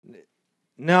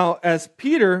Now, as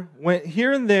Peter went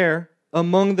here and there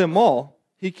among them all,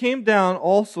 he came down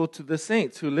also to the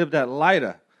saints who lived at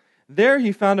Lydda. There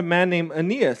he found a man named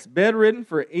Aeneas, bedridden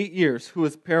for 8 years, who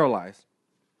was paralyzed.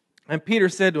 And Peter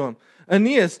said to him,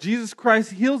 Aeneas, Jesus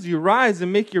Christ heals you. Rise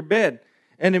and make your bed.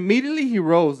 And immediately he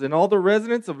rose, and all the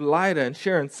residents of Lydda and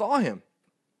Sharon saw him,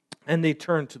 and they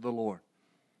turned to the Lord.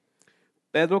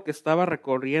 Pedro, que estaba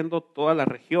recorriendo toda la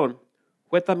región,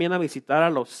 fue también a visitar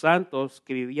a los santos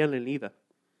que vivían en Lida.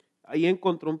 Ahí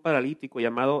encontró un paralítico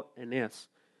llamado Eneas,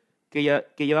 que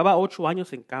llevaba 8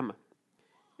 años en cama.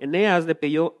 Eneas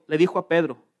le dijo a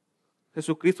Pedro,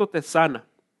 Jesucristo te sana,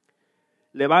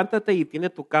 levántate y tiende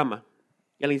tu cama.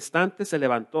 Y al instante se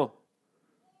levantó.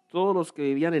 Todos los que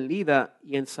vivían en Lida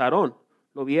y en Sarón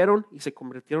lo vieron y se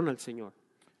convirtieron al Señor.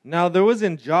 Now there was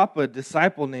in Joppa a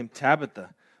disciple named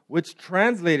Tabitha, which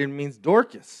translated means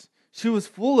Dorcas. She was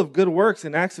full of good works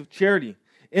and acts of charity.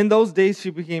 In those days she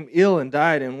became ill and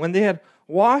died, and when they had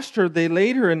washed her, they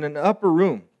laid her in an upper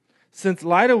room. Since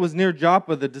Lydda was near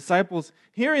Joppa, the disciples,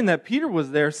 hearing that Peter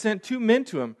was there, sent 2 men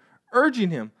to him, urging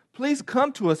him, Please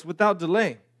come to us without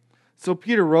delay. So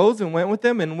Peter rose and went with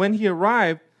them, and when he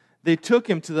arrived, they took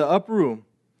him to the upper room.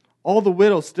 All the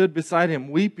widows stood beside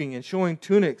him, weeping and showing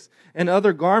tunics and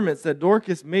other garments that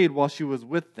Dorcas made while she was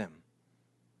with them.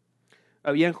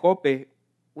 Había en Jope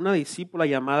una discípula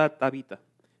llamada Tabita,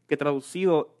 que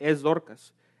traducido es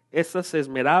Dorcas. Esta se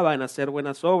esmeraba en hacer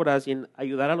buenas obras y en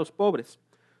ayudar a los pobres.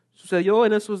 Sucedió que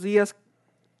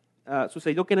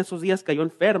en esos días cayó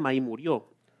enferma y murió.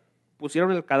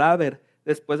 Pusieron el cadáver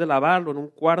después de lavarlo en un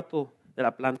cuarto de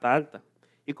la planta alta.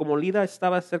 Y como Lida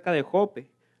estaba cerca de Jope,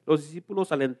 los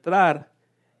discípulos al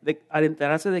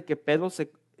enterarse de que Pedro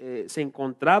se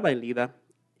encontraba en Lida,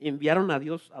 enviaron a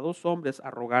 2 hombres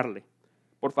a rogarle,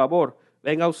 por favor,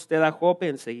 venga usted a Jope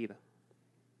enseguida.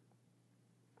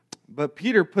 But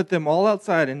Peter put them all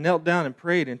outside and knelt down and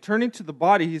prayed. And turning to the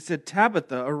body, he said,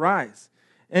 Tabitha, arise.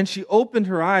 And she opened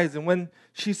her eyes, and when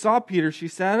she saw Peter, she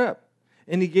sat up.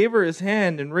 And he gave her his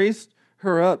hand and raised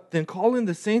her up. Then calling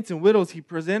the saints and widows, he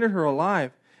presented her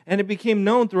alive. And it became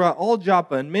known throughout all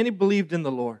Joppa, and many believed in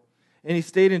the Lord. And he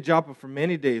stayed in Joppa for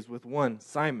many days with one,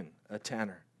 Simon, a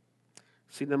tanner.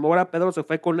 Sin demora, Pedro se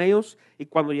fue con ellos, y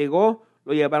cuando llegó,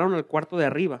 lo llevaron al cuarto de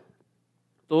arriba.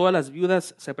 Todas las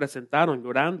viudas se presentaron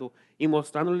llorando y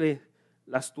mostrándole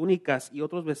las túnicas y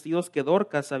otros vestidos que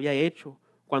Dorcas había hecho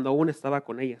cuando aún estaba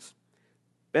con ellas.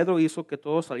 Pedro hizo que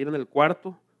todos salieran del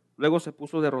cuarto, luego se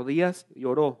puso de rodillas y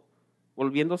oró.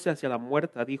 Volviéndose hacia la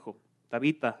muerta, dijo,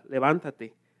 Tabita,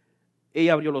 levántate.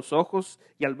 Ella abrió los ojos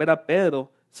y al ver a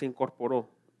Pedro se incorporó.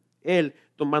 Él,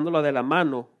 tomándola de la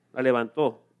mano, la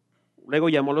levantó. Luego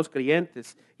llamó a los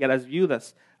creyentes y a las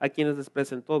viudas, a quienes les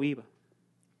presentó viva.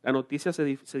 La noticia se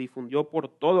difundió por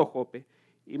todo Jope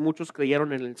y muchos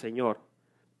creyeron en el Señor.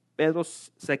 Pedro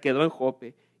se quedó en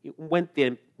Jope un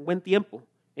buen tiempo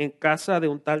en casa de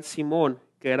un tal Simón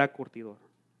que era curtidor.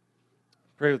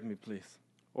 Pray with me, please.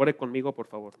 Ore conmigo, por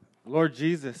favor. Lord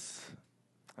Jesus,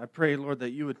 I pray, Lord, that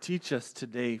you would teach us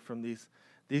today from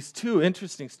these 2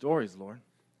 interesting stories, Lord.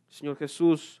 Señor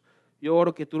Jesús, yo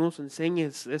oro que tú nos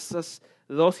enseñes estas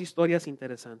 2 historias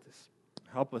interesantes.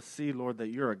 Help us see, Lord, that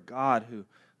you're a God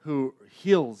who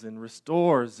heals and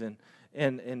restores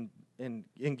and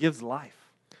gives life.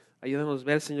 Ayúdanos a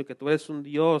ver, Señor, que tú eres un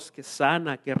Dios que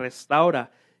sana, que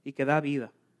restaura y que da vida.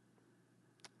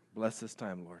 Bless this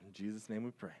time, Lord. In Jesus' name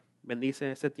we pray.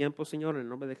 Bendice este tiempo, Señor, en el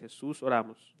nombre de Jesús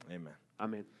oramos. Amen.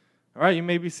 Amén. All right, you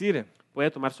may be seated.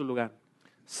 Puede tomar su lugar.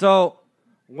 So,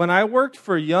 when I worked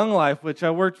for Young Life, which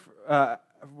I worked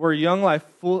for Young Life,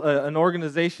 an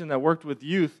organization that worked with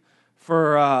youth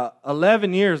for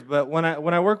 11 years. But when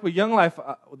I worked with Young Life,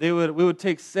 we would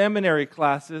take seminary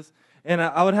classes, and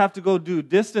I would have to go do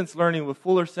distance learning with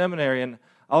Fuller Seminary. And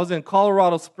I was in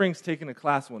Colorado Springs taking a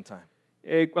class one time.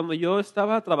 Cuando yo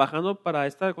estaba trabajando para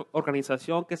esta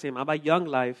organización que se llamaba Young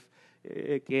Life,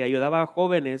 que ayudaba a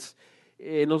jóvenes,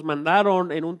 nos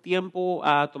mandaron en un tiempo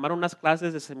a tomar unas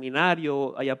clases de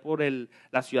seminario allá por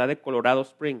la ciudad de Colorado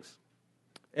Springs.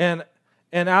 And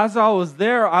as I was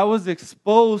there, I was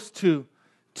exposed to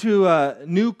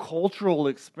new cultural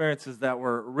experiences that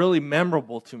were really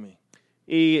memorable to me.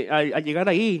 Y al llegar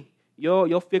ahí,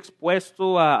 yo fui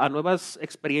expuesto a nuevas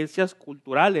experiencias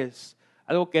culturales,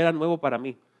 algo que era nuevo para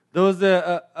mí. There was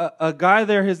a guy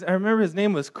there. I remember his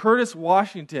name was Curtis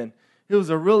Washington. He was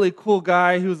a really cool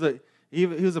guy. He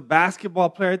was a basketball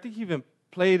player. I think he even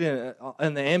played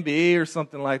in the NBA or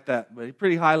something like that, but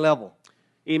pretty high level.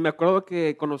 Y me acuerdo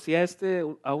que conocí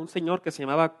a un señor que se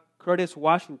llamaba Curtis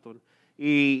Washington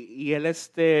y él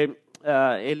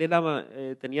él era,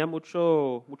 tenía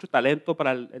mucho talento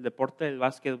para el deporte del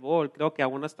básquetbol. Creo que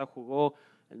aún hasta jugó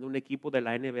en un equipo de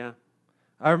la NBA.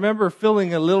 I remember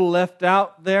feeling a little left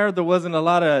out there. There wasn't a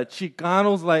lot of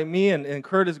Chicanos like me, and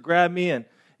Curtis grabbed me,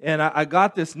 and I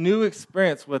got this new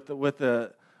experience with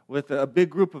a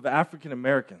big group of African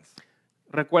Americans.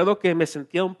 Recuerdo que me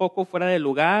sentía un poco fuera de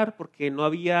lugar porque no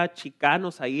había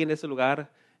chicanos ahí en ese lugar.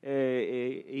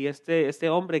 Y este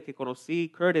hombre que conocí,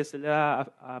 Curtis, él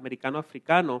era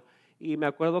americano-africano. Y me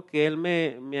acuerdo que él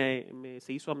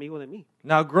se hizo amigo de mí.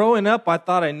 Now, growing up, I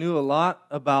thought I knew a lot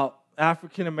about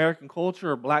African American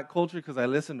culture or black culture because I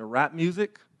listened to rap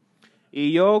music.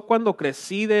 Y yo cuando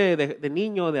crecí de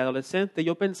niño, de adolescente,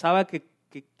 yo pensaba que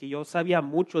yo sabía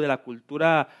mucho de la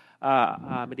cultura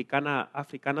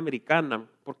africana-americana,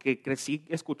 porque crecí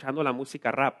escuchando la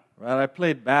música rap. Right, I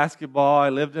played basketball. I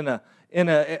lived in a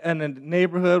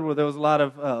neighborhood where there was a lot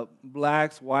of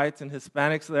blacks, whites, and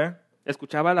Hispanics there.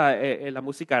 Escuchaba la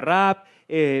música rap,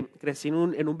 crecí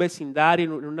en un vecindario,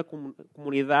 en una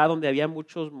comunidad donde había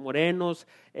muchos morenos,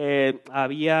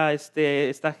 había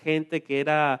esta gente que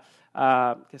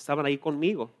estaban ahí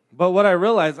conmigo. But what I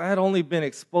realized, I had only been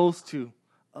exposed to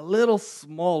a little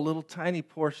tiny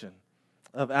portion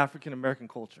of African American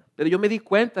culture. Pero yo me di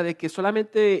cuenta de que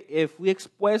solamente fui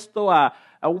expuesto a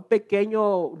un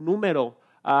pequeño número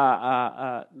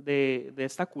de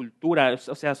esta cultura.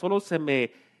 O sea,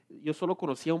 yo solo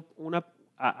conocía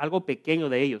algo pequeño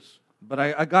de ellos. But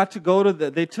I got to go to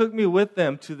they took me with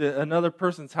them to another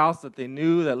person's house that they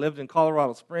knew that lived in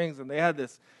Colorado Springs, and they had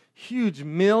this huge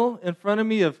meal in front of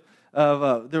me of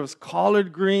there was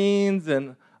collard greens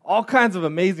and all kinds of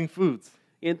amazing foods.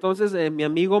 Y entonces mi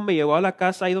amigo me llevó a la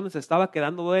casa ahí donde se estaba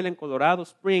quedando él en Colorado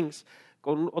Springs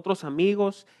con otros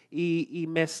amigos y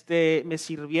me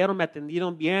sirvieron, me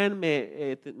atendieron bien.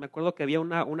 Me acuerdo que había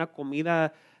una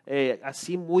comida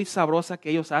así muy sabrosa que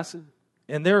ellos hacen.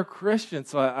 And they were Christians,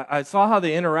 so I saw how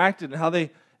they interacted and how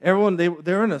they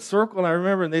were in a circle, and I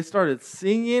remember and they started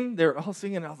singing. They were all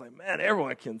singing, and I was like, man,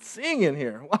 everyone can sing in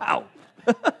here. Wow.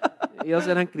 Ellos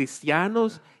eran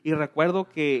cristianos y recuerdo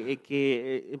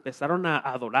que empezaron a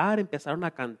adorar, empezaron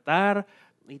a cantar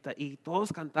y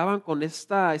todos cantaban con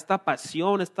esta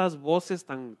pasión, estas voces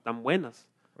tan buenas.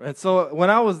 And so when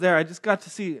I was there, I just got to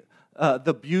see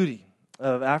the beauty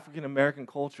of African American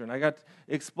culture, and I got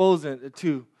exposed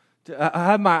to I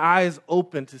had my eyes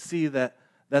open to see that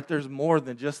there's more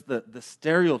than just the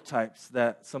stereotypes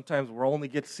that sometimes we only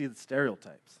get to see the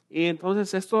stereotypes. Y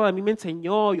entonces esto a mí me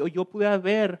enseñó, yo pude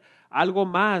ver algo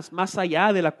más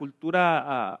allá de la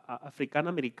cultura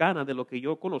africana-americana, de lo que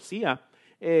yo conocía.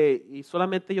 Y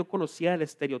solamente yo conocía el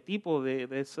estereotipo de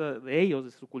ellos,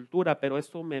 de su cultura, pero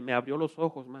esto me abrió los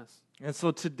ojos más. And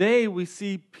so today we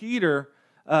see Peter,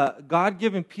 God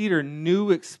giving Peter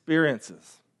new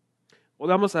experiences. Hoy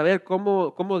vamos a ver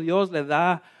cómo Dios le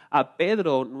da a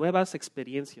Pedro nuevas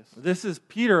experiencias. This is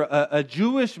Peter, a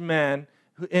Jewish man,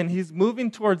 and he's moving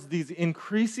towards these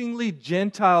increasingly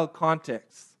Gentile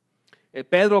contexts.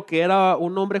 Pedro, que era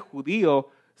un hombre judío,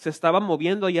 se estaba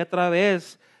moviendo ya otra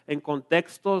vez en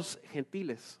contextos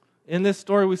gentiles. In this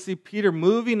story, we see Peter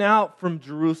moving out from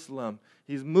Jerusalem.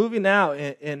 He's moving out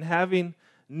and having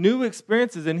new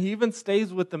experiences, and he even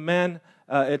stays with the man,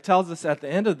 it tells us at the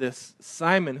end of this,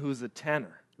 Simon, who's a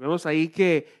tanner. Vemos ahí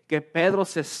que Pedro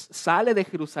se sale de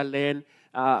Jerusalén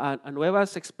a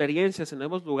nuevas experiencias, en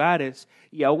nuevos lugares,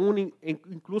 y aún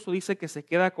incluso dice que se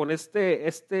queda con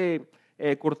este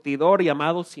curtidor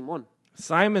llamado Simón.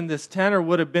 Simon, this tanner,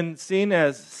 would have been seen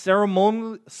as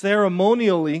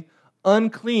ceremonially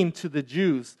unclean to the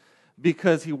Jews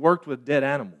because he worked with dead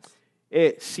animals.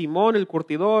 Simón, el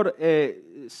curtidor,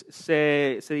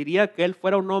 se diría que él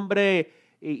fuera un hombre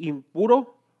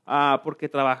impuro porque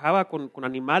trabajaba con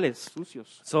animales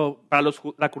sucios. Para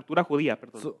la cultura judía,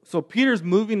 perdón. So Peter's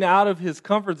moving out of his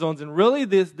comfort zones, and really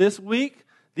this week,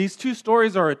 these two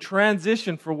stories are a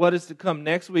transition for what is to come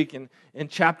next week in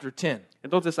chapter 10.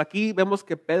 Entonces aquí vemos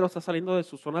que Pedro está saliendo de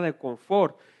su zona de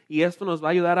confort y esto nos va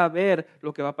a ayudar a ver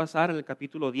lo que va a pasar en el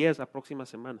capítulo 10 la próxima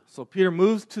semana. So Peter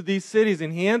moves to these cities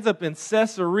and he ends up in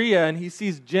Caesarea and he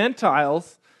sees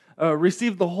Gentiles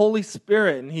receive the Holy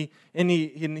Spirit, and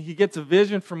he gets a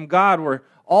vision from God where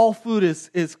all food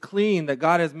is clean, that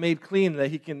God has made clean,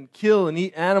 that he can kill and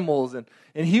eat animals, and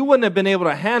he wouldn't have been able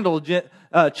to handle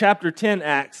chapter 10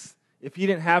 Acts if he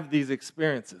didn't have these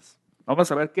experiences.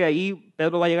 Vamos a ver que ahí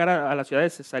Pedro va a llegar a la ciudad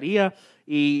de Cesarea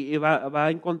y va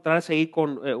a encontrarse ahí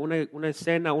con una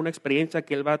escena, una experiencia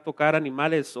que él va a tocar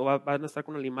animales o van a estar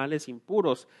con animales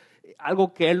impuros,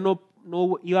 algo que él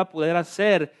no iba a poder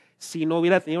hacer si no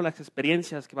hubiera tenido las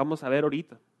experiencias que vamos a ver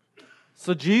ahorita.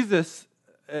 So Jesus,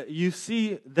 you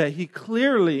see that he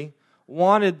clearly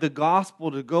wanted the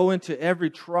gospel to go into every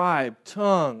tribe,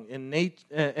 tongue,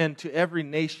 and to every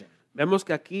nation. Vemos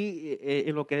que aquí,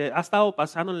 en lo que ha estado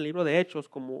pasando en el libro de Hechos,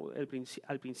 como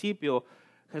al principio,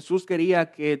 Jesús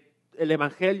quería que el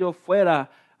evangelio fuera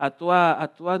a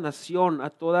toda nación, a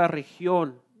toda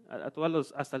región,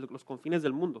 hasta los confines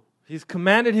del mundo. He's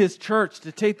commanded his church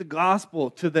to take the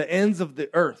gospel to the ends of the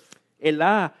earth. Él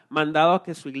ha mandado a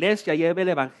que su iglesia lleve el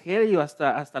evangelio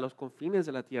hasta los confines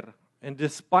de la tierra. And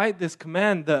despite this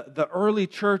command, the early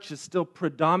church is still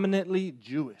predominantly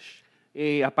Jewish.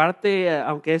 Aparte,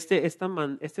 aunque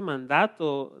este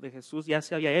mandato de Jesús ya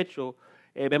se había hecho,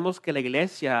 vemos que la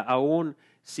iglesia aún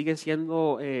sigue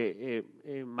siendo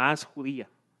más judía.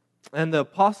 And the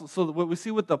apostles, so what we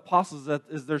see with the apostles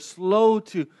is they're slow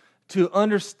to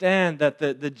understand that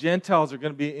the Gentiles are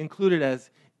going to be included as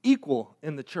equal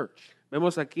in the church.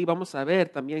 Vemos aquí, vamos a ver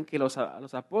también que los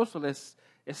apóstoles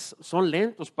son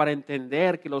lentos para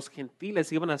entender que los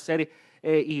gentiles iban a ser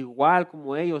igual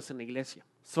como ellos en la iglesia.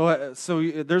 So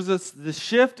there's this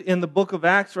shift in the book of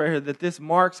Acts right here that this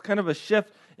marks kind of a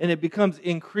shift, and it becomes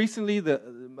increasingly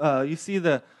you see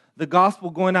the gospel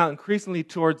going out increasingly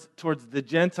towards the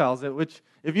Gentiles. Which,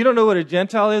 if you don't know what a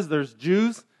Gentile is, there's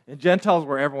Jews and Gentiles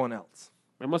were everyone else.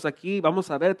 Vemos aquí, vamos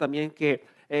a ver también que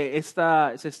se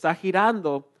está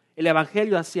girando el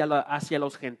evangelio hacia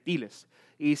los gentiles.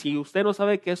 Y si usted no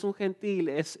sabe qué es un gentil,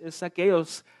 es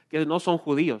aquellos que no son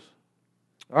judíos.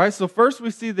 All right, so first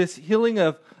we see this healing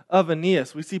of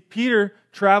Aeneas. We see Peter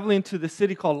traveling to the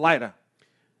city called Lydda.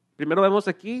 Primero vemos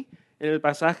aquí en el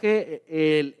pasaje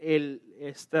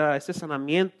este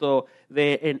sanamiento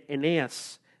de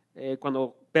Eneas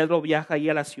cuando Pedro viaja allí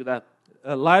a la ciudad.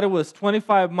 Lydda was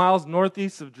 25 miles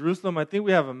northeast of Jerusalem. I think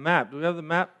we have a map. Do we have the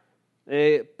map?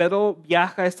 Pedro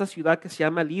viaja a esta ciudad que se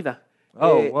llama Lydda.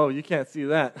 Oh, whoa, you can't see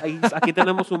that. Aquí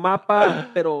tenemos un mapa,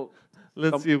 pero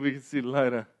Let's see if we can see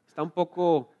Lydda. Está un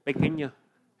poco pequeña.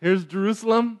 Here's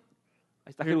Jerusalem.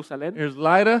 Ahí está Jerusalén. Here's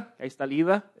Lydda. Ahí está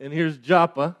Lydda. And here's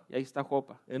Joppa. Y ahí está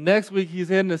Jopa. And next week he's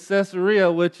heading to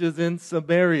Caesarea, which is in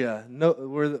Samaria,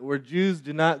 where Jews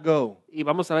do not go. Y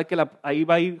vamos a ver que ahí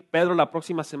va a ir Pedro la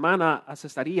próxima semana a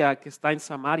Cesarea, que está en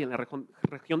Samaria, en la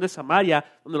región de Samaria,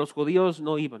 donde los judíos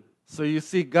no iban. So you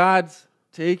see God's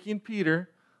taking Peter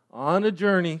on a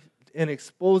journey and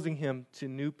exposing him to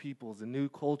new peoples and new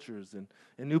cultures and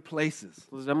new places.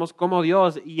 Entonces vemos cómo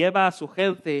Dios lleva a su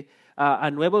gente a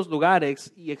nuevos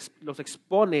lugares y los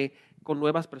expone con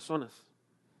nuevas personas.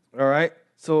 All right.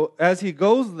 So as he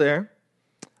goes there,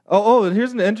 and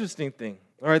here's an interesting thing.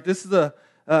 All right, this is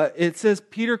it says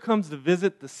Peter comes to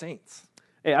visit the saints.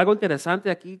 Algo interesante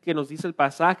aquí que nos dice el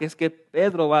pasaje es que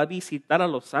Pedro va a visitar a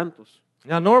los santos.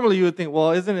 Now, normally you would think,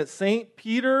 well, isn't it Saint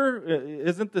Peter?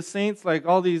 Isn't the saints like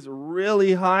all these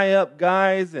really high up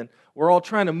guys and we're all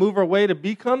trying to move our way to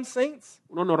become saints?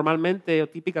 Uno normalmente o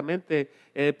típicamente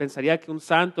pensaría que un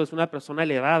santo es una persona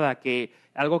elevada, que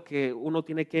algo que uno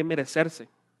tiene que merecerse.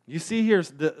 You see here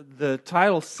the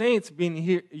title saints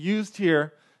being used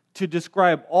here to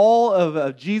describe all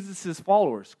of Jesus'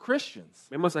 followers, Christians.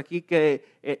 Vemos aquí que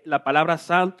la palabra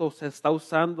santo se está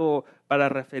usando para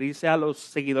referirse a los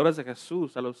seguidores de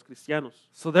Jesús, a los cristianos.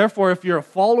 So therefore, if you're a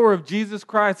follower of Jesus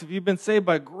Christ, if you've been saved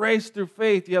by grace through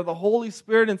faith, you have the Holy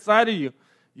Spirit inside of you,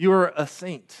 you're a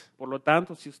saint. Por lo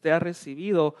tanto, si usted ha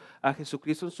recibido a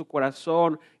Jesucristo en su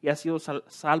corazón y ha sido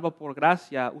salvo por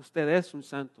gracia, usted es un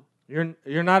santo.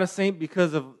 You're not a saint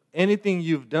because of anything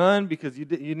you've done, because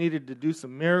you needed to do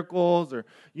some miracles or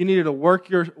you needed to work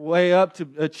your way up to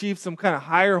achieve some kind of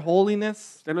higher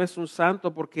holiness. Usted no es un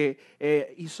santo porque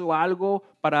hizo algo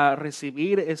para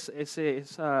recibir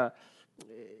ese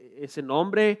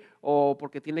nombre o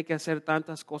porque tiene que hacer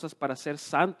tantas cosas para ser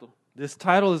santo. This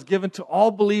title is given to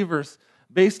all believers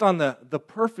based on the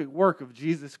perfect work of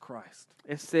Jesus Christ.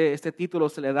 Este título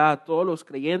se le da a todos los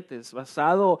creyentes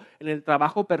basado en el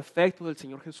trabajo perfecto del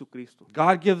Señor Jesucristo.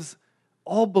 God gives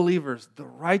all believers the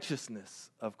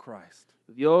righteousness of Christ.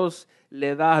 Dios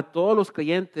le da a todos los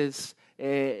creyentes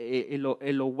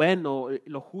lo bueno,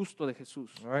 lo justo de Jesús.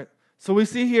 All right. So we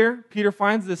see here, Peter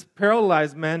finds this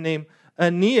paralyzed man named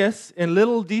Aeneas, and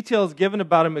little details given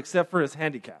about him except for his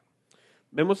handicap.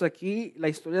 Vemos aquí la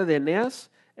historia de Eneas.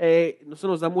 No se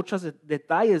nos da muchos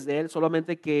detalles de él,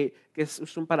 solamente que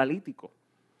es un paralítico.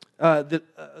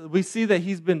 We see that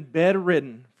he's been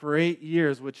bedridden for 8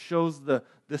 years, which shows the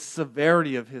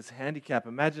severity of his handicap.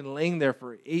 Imagine laying there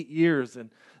for 8 years and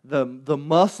the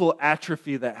muscle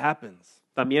atrophy that happens.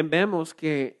 También leemos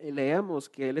que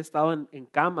él estaba en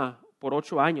cama por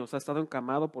 8 años, ha estado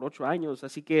encamado por 8 años,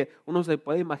 así que uno se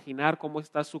puede imaginar cómo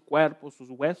está su cuerpo, sus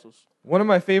huesos. One of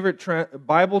my favorite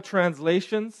Bible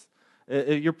translations, most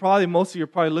of you are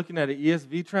probably looking at an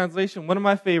ESV translation. One of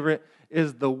my favorite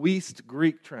is the Wuest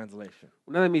Greek translation.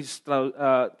 Una de mis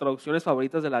traducciones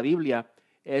favoritas de la Biblia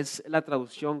es la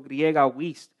traducción griega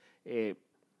Wuest.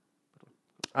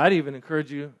 I'd even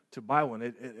encourage you to buy one.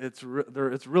 It's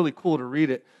really cool to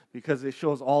read it because it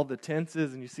shows all the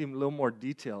tenses and you see a little more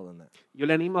detail in that. Yo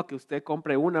le animo a que usted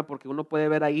compre una porque uno puede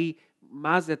ver ahí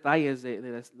más detalles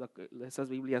de esas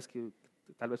Biblias que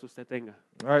tal vez usted tenga.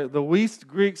 All right, the Wuest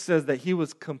Greek says that he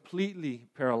was completely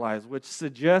paralyzed, which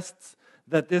suggests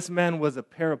that this man was a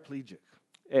paraplegic.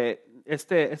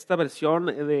 Esta versión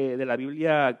de la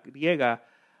Biblia griega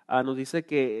nos dice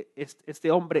que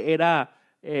este hombre era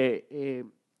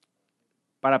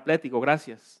paraplético,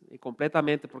 gracias,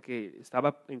 completamente porque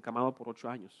estaba encamado por 8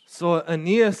 años. So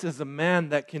Aeneas is a man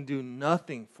that can do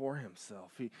nothing for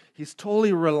himself. He's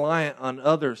totally reliant on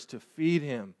others to feed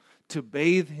him, to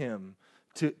bathe him,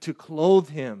 to clothe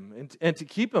him, and to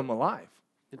keep him alive.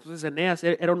 Entonces Eneas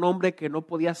era un hombre que no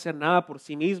podía hacer nada por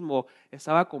sí mismo,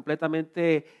 estaba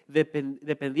completamente,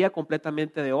 dependía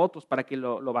completamente de otros para que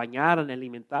lo bañaran,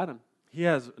 alimentaran. He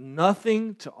has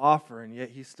nothing to offer, and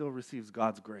yet he still receives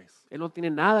God's grace. Él no tiene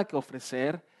nada que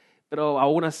ofrecer, pero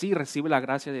aún así recibe la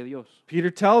gracia de Dios. Peter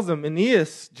tells him,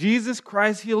 Aeneas, Jesus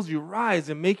Christ heals you. Rise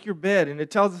and make your bed. And it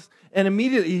tells us, and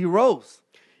immediately he rose.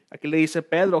 Aquí le dice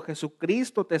Pedro,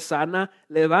 Jesucristo te sana,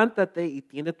 levántate y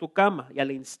tiende tu cama. Y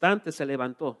al instante se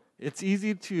levantó. It's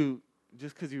easy to,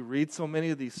 just because you read so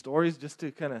many of these stories, just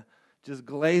to kind of just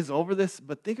glaze over this,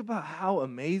 but think about how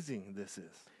amazing this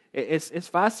is. Es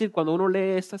fácil cuando uno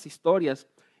lee estas historias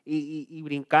y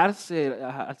brincarse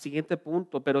al siguiente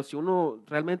punto, pero si uno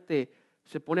realmente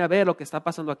se pone a ver lo que está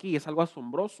pasando aquí, es algo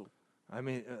asombroso. I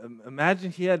mean,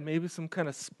 imagine he had maybe some kind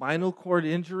of spinal cord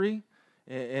injury,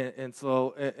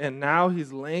 and now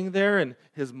he's laying there, and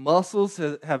his muscles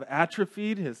have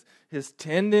atrophied, his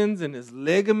tendons and his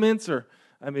ligaments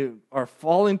are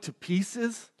falling to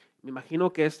pieces. Me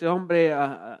imagino que este hombre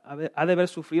ha de haber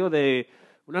sufrido de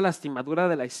una lastimadura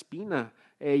de la espina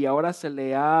y ahora se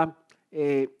le ha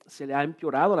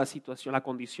empeorado la situación, la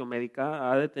condición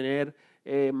médica. Ha de tener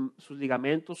sus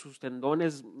ligamentos, sus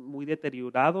tendones muy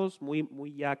deteriorados,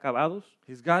 muy ya acabados.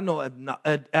 He's got no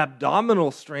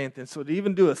abdominal strength, and so to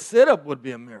even do a sit-up would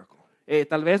be a miracle.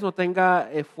 Tal vez no tenga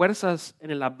fuerzas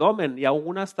en el abdomen y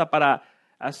aún hasta para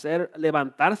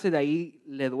levantarse de ahí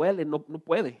le duele, no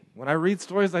puede. When I read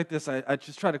stories like this, I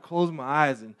just try to close my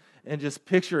eyes and just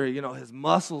picture, his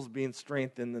muscles being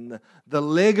strengthened and the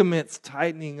ligaments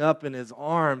tightening up in his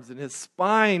arms and his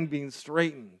spine being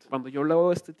straightened. Cuando yo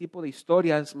leo este tipo de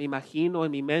historias, me imagino en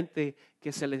mi mente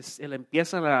que se le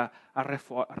empiezan a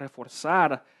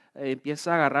reforzar,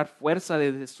 empieza a agarrar fuerza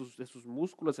de sus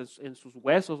músculos, en sus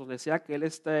huesos, donde sea que él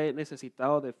esté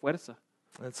necesitado de fuerza.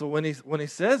 And so when he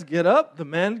says get up, the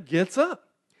man gets up.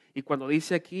 Y cuando le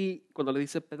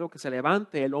dice Pedro que se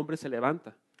levante, el hombre se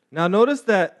levanta. Now notice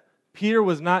that Peter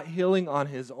was not healing on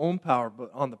his own power, but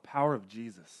on the power of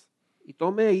Jesus. Y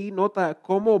tome ahí nota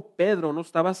cómo Pedro no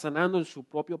estaba sanando en su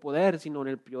propio poder, sino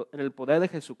en el poder de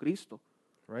Jesucristo.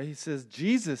 Right? He says,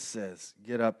 Jesus says,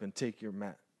 get up and take your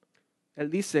mat. Él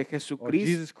dice, Or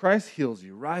Jesus Christ heals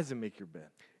you. Rise and make your bed.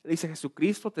 Él dice,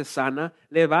 Jesucristo te sana,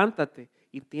 levántate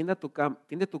y tiende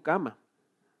tu cama.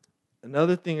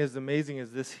 Another thing is amazing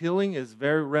is this healing is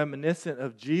very reminiscent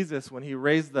of Jesus when he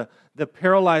raised the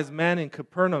paralyzed man in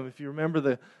Capernaum. If you remember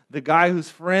the guy whose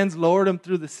friends lowered him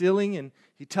through the ceiling and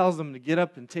he tells him to get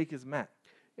up and take his mat.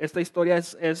 Esta historia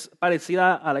es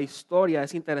parecida a la historia,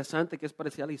 es interesante que es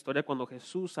parecida a la historia cuando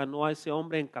Jesús sanó a ese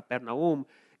hombre en Capernaum,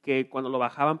 que cuando lo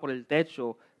bajaban por el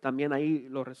techo, también ahí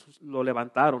lo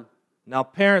levantaron. Now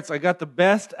parents, I got the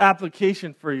best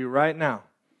application for you right now.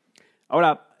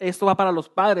 Ahora, esto va para los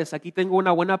padres. Aquí tengo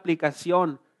una buena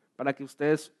aplicación para que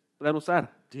ustedes puedan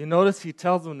usar. Do you notice he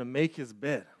tells him to make his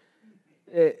bed?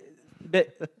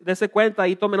 Dese cuenta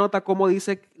y tome nota cómo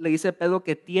le dice Pedro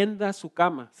que tienda su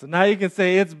cama. So now you can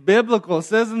say it's biblical. It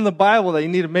says in the Bible that you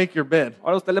need to make your bed.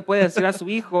 Ahora usted le puede decir a su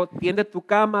hijo, tiende tu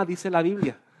cama, dice la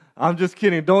Biblia. I'm just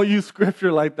kidding. Don't use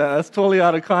scripture like that. That's totally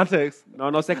out of context.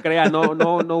 No se crea,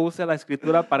 no use la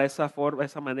escritura para esa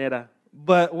manera.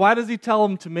 But why does he tell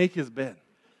him to make his bed?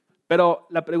 Pero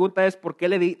la pregunta es, ¿por qué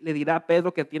le dirá a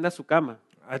Pedro que tienda su cama?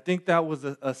 I think that was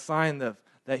a sign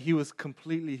that he was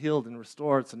completely healed and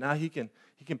restored. So now he can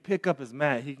pick up his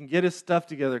mat. He can get his stuff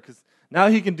together because now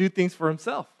he can do things for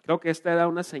himself. Creo que esta era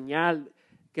una señal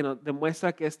que nos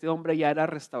demuestra que este hombre ya era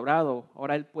restaurado.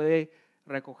 Ahora él puede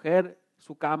recoger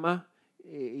su cama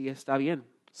y está bien.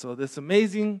 So this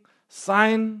amazing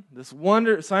signs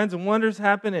and wonders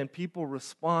happen, and people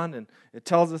respond. And it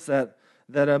tells us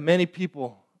that many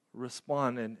people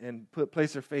respond and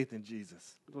place their faith in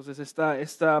Jesus. Entonces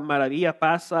esta maravilla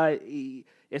pasa y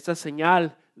esta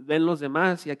señal ven los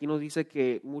demás, y aquí nos dice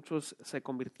que muchos se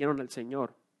convirtieron al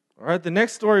Señor. All right, the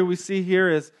next story we see here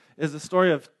is the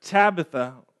story of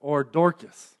Tabitha or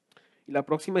Dorcas. Y la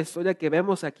próxima historia que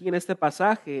vemos aquí en este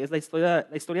pasaje es la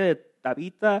historia de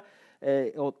Tabita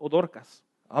o Dorcas.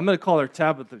 I'm going to call her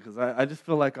Tabitha because I just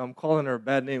feel like I'm calling her a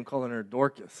bad name, calling her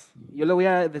Dorcas. Yo le voy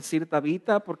a decir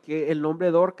Tabita porque el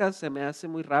nombre Dorcas se me hace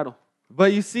muy raro.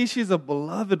 But you see, she's a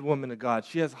beloved woman of God.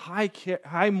 She has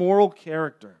high moral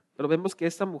character. Pero vemos que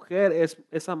esta mujer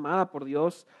es amada por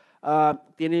Dios,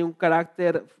 tiene un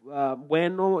carácter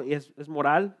bueno, es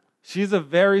moral. She's a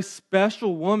very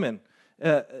special woman.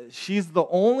 She's the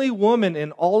only woman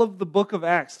in all of the book of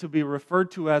Acts to be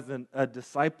referred to as a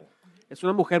disciple. Es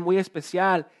una mujer muy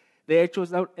especial. De hecho,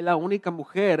 es la única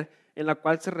mujer en la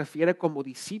cual se refiere como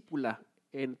discípula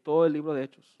en todo el libro de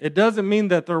Hechos. It doesn't mean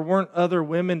that there weren't other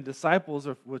women disciples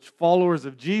or which followers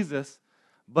of Jesus,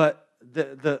 but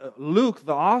Luke,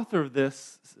 the author of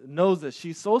this, knows that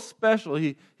she's so special.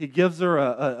 He gives her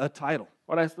a title.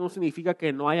 Ahora, esto no significa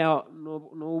que no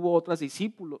hubo otras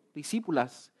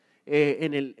discípulas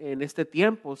en este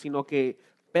tiempo, sino que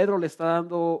Pedro le está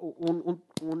dando un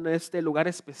lugar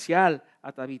especial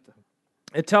a Tabita.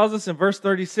 It tells us in verse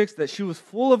 36 that she was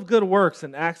full of good works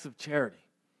and acts of charity.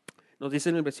 Nos dice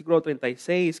en el versículo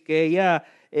 36 que ella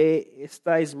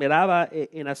esmeraba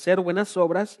en hacer buenas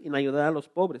obras y en ayudar a los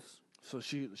pobres. So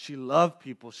she loved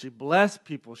people, she blessed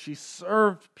people, she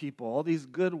served people, all these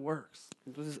good works.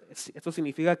 Entonces, esto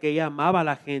significa que ella amaba a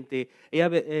la gente, ella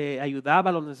ayudaba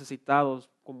a los necesitados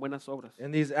con buenas obras.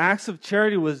 And these acts of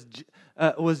charity was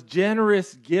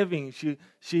generous giving.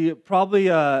 She probably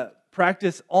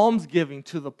practiced almsgiving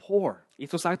to the poor. Y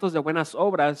estos actos de buenas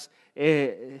obras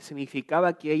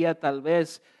significaba que ella tal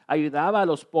vez ayudaba a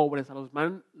los pobres, a los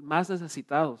más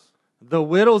necesitados. The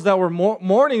widows that were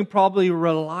mourning probably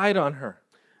relied on her.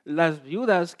 Las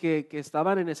viudas que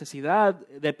estaban en necesidad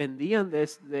dependían de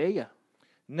ella.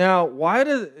 Now,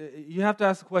 you have to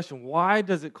ask the question, why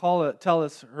does it tell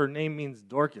us her name means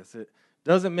Dorcas? It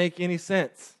doesn't make any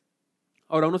sense.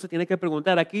 Ahora uno se tiene que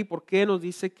preguntar aquí, ¿por qué nos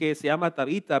dice que se llama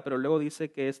Tabita, pero luego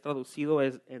dice que es traducido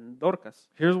en Dorcas?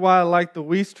 Here's why I like the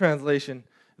Weiss translation.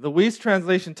 The Weiss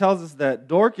translation tells us that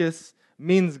Dorcas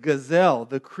means gazelle,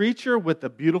 the creature with the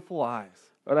beautiful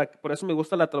eyes. Ahora, por eso me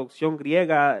gusta la traducción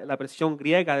griega, la versión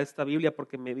griega de esta Biblia,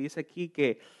 porque me dice aquí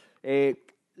que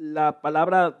la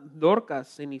palabra Dorcas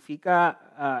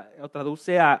significa o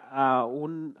traduce a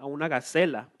una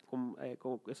gacela, con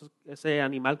ese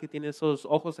animal que tiene esos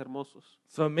ojos hermosos.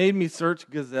 So it made me search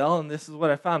gazelle, and this is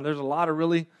what I found. There's a lot of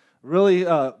really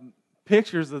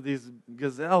pictures of these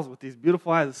gazelles with these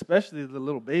beautiful eyes, especially the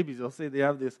little babies. They'll say they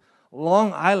have these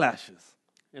long eyelashes.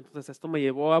 Entonces esto me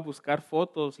llevó a buscar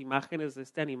fotos, imágenes de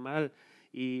este animal,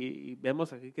 y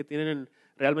vemos aquí que tienen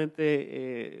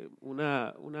realmente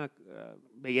una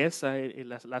belleza en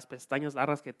las pestañas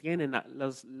largas que tienen.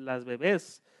 Las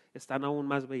bebés están aún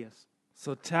más bellas.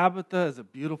 So Tabitha is a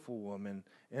beautiful woman,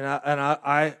 and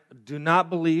I do not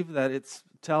believe that it's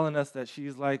telling us that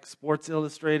she's like Sports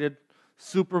Illustrated,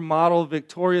 supermodel,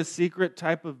 Victoria's Secret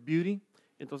type of beauty.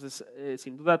 Entonces,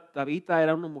 sin duda, Tabita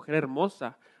era una mujer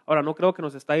hermosa. Ahora, no creo que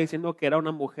nos está diciendo que era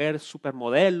una mujer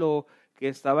supermodelo, que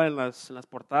estaba en las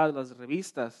portadas de las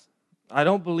revistas. I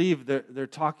don't believe they're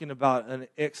talking about an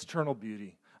external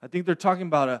beauty. I think they're talking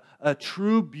about a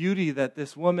true beauty that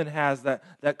this woman has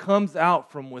that comes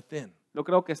out from within. No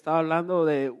creo que estaba hablando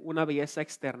de una belleza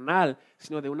external,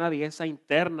 sino de una belleza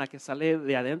interna que sale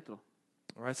de adentro.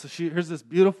 All right, so here's this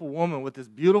beautiful woman with this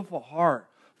beautiful heart,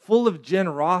 full of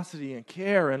generosity and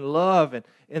care and love,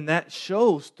 and that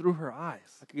shows through her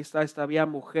eyes. Aquí está esta bella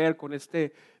mujer con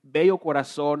este bello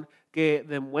corazón que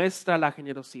demuestra la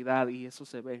generosidad, y eso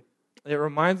se ve. It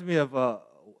reminds me of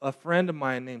a friend of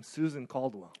mine named Susan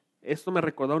Caldwell. Esto me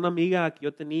recordó a una amiga que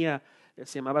yo tenía,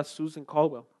 se llamaba Susan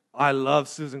Caldwell. I love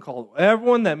Susan Caldwell.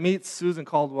 Everyone that meets Susan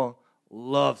Caldwell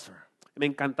loves her. Me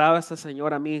encantaba esta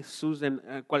señora a mí, Susan.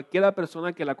 Cualquier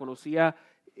persona que la conocía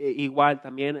igual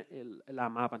también la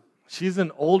amaban. She's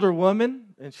an older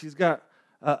woman, and she's got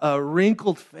a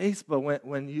wrinkled face, but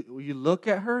when you look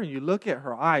at her and you look at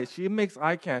her eyes, she makes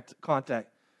eye contact.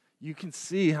 You can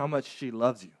see how much she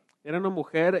loves you. Era una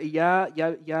mujer ya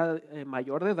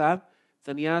mayor de edad,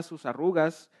 tenía sus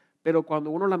arrugas, pero cuando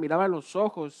uno la miraba en los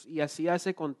ojos y hacía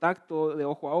ese contacto de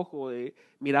ojo a ojo,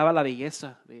 miraba la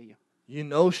belleza de ella. You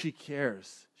know she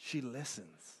cares. She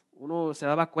listens. Uno se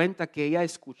daba cuenta que ella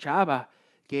escuchaba,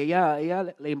 que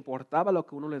ella le importaba lo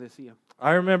que uno le decía.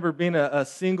 I remember being a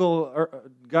single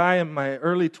guy in my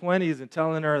early 20s and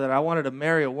telling her that I wanted to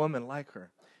marry a woman like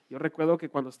her. Yo recuerdo que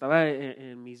cuando estaba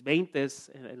en mis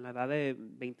 20s, en la edad de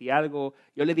 20 y algo,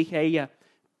 yo le dije a ella,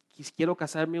 quiero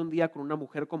casarme un día con una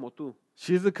mujer como tú.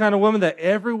 She's the kind of woman that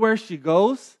everywhere she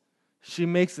goes, she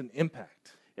makes an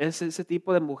impact. Es ese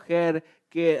tipo de mujer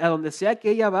que a donde sea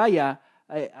que ella vaya,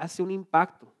 hace un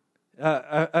impacto.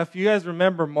 If you guys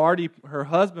remember, Marty, her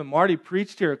husband, Marty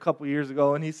preached here a couple years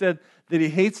ago, and he said that he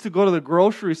hates to go to the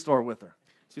grocery store with her.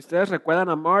 Si ustedes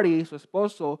recuerdan a Marty, su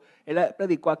esposo, él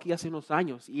predicó aquí hace unos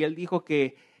años y él dijo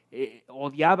que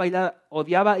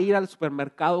odiaba ir al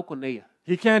supermercado con ella.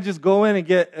 He can't just go in and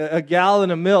get a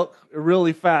gallon of milk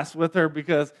really fast with her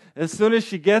because as soon as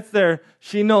she gets there,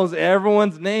 she knows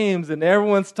everyone's names and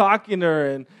everyone's talking to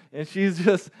her and she's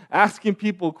just asking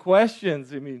people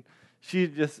questions. I mean,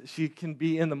 she can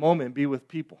be in the moment, be with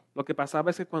people. Lo que pasaba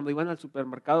es que cuando iban al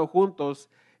supermercado juntos,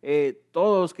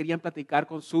 todos querían platicar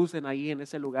con Susan ahí en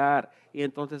ese lugar y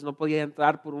entonces no podía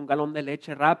entrar por un galón de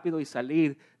leche rápido y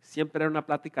salir. Siempre era una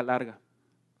plática larga.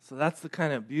 So that's the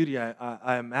kind of beauty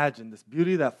I imagine, this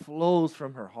beauty that flows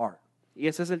from her heart. Y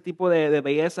ese es el tipo de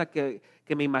belleza que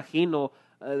me imagino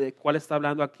de cuál está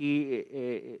hablando aquí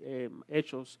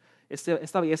Hechos.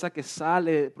 Esta belleza que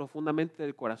sale profundamente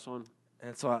del corazón.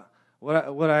 And so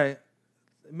it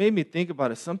made me think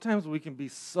about it. Sometimes we can be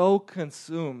so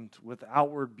consumed with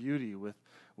outward beauty,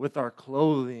 with our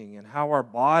clothing and how our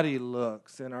body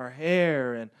looks and our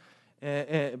hair,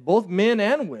 and both men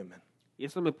and women. Y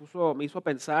eso me hizo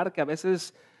pensar que a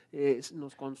veces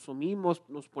nos consumimos,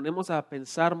 nos ponemos a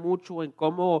pensar mucho en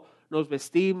cómo nos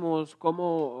vestimos,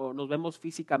 cómo nos vemos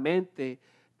físicamente,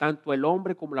 tanto el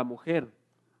hombre como la mujer.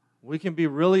 We can be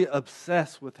really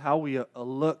obsessed with how we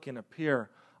look and appear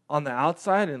on the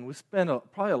outside, and we spend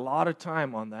probably a lot of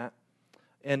time on that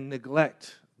and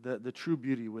neglect the true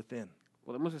beauty within.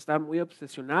 Podemos estar muy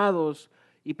obsesionados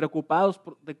y preocupados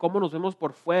de cómo nos vemos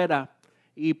por fuera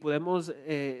y podemos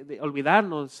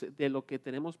olvidarnos de lo que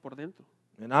tenemos por dentro.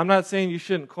 And I'm not saying you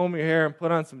shouldn't comb your hair and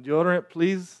put on some deodorant,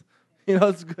 please.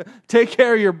 It's good. Take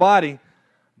care of your body.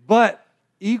 But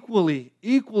equally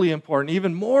important,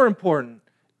 even more important,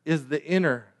 is the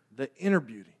inner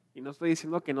beauty. Y no estoy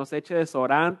diciendo que no se eche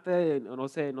desodorante, no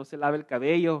se lave el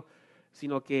cabello,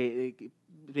 sino que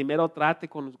primero trate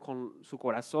con su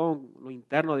corazón, lo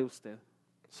interno de usted.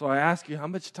 So I ask you, how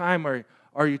much time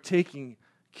are you taking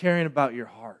caring about your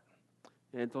heart?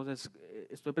 Entonces,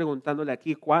 estoy preguntándole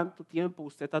aquí, ¿cuánto tiempo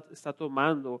usted está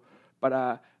tomando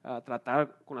para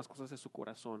tratar con las cosas de su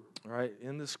corazón? Right,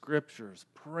 in the scriptures,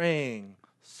 praying,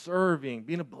 serving,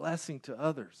 being a blessing to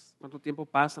others. ¿Cuánto tiempo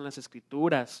pasa en las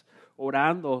escrituras,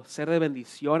 orando, ser de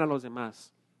bendición a los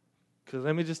demás? Because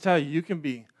let me just tell you, you can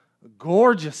be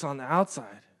gorgeous on the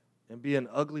outside and be an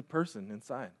ugly person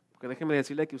inside. Porque déjeme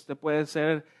decirle que usted puede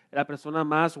ser la persona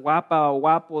más guapa o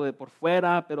guapo de por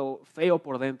fuera, pero feo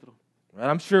por dentro. Right?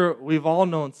 I'm sure we've all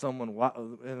known someone,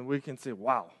 and we can say,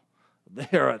 wow,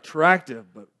 they are attractive,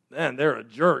 but man, they're a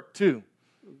jerk too.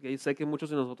 Y sé que muchos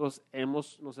de nosotros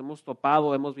nos hemos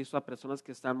topado, hemos visto a personas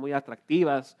que están muy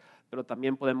atractivas, pero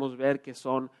también podemos ver que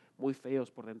son muy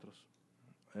feos por dentro.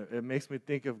 It makes me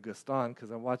think of Gaston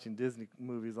because I'm watching Disney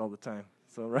movies all the time.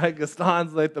 So, right,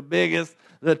 Gaston's like the biggest,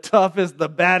 the toughest, the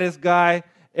baddest guy.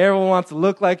 Everyone wants to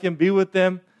look like him, be with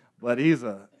him, but he's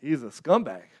a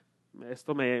scumbag.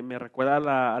 Esto me recuerda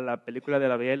a la película de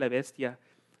La Bella y la Bestia,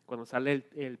 cuando sale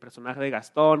el personaje de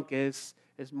Gastón, que es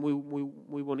muy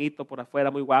bonito por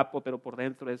afuera, muy guapo, pero por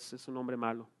dentro es un hombre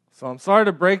malo. So I'm sorry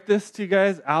to break this to you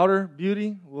guys. Outer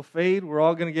beauty will fade. We're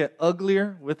all going to get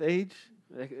uglier with age.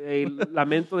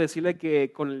 Lamento decirle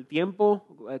que con el tiempo,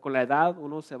 con la edad,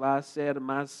 uno se va a hacer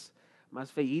más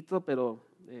feíto, pero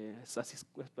así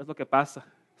es lo que pasa.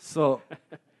 So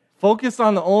focus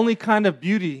on the only kind of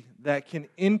beauty that can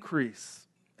increase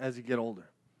as you get older.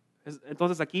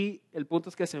 Entonces aquí el punto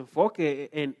es que se enfoque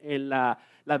en la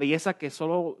belleza que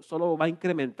solo va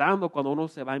incrementando cuando uno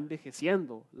se va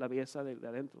envejeciendo, la belleza de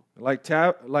adentro. Like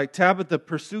Tabitha,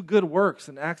 pursue good works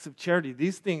and acts of charity.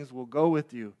 These things will go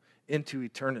with you into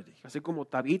eternity. Así como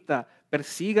Tabita,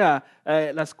 persiga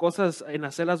las cosas en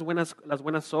hacer las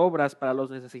buenas obras para los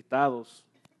necesitados.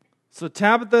 So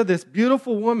Tabitha, this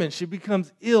beautiful woman, she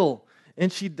becomes ill and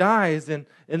she dies, and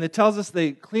it tells us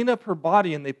they clean up her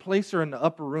body and they place her in the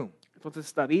upper room.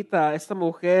 Entonces Tabita, esta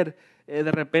mujer,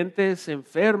 de repente se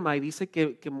enferma y dice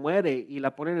que muere y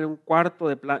la ponen en un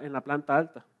cuarto en la planta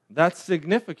alta. That's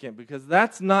significant because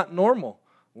that's not normal.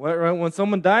 When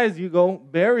someone dies, you go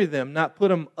bury them, not put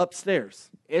them upstairs.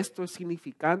 Esto es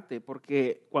significante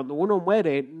porque cuando uno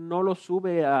muere no lo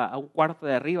sube a un cuarto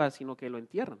de arriba, sino que lo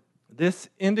entierran. This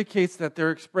indicates that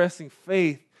they're expressing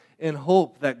faith and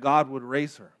hope that God would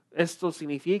raise her. Esto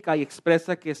significa y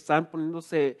expresa que están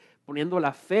poniendo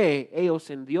la fe ellos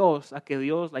en Dios a que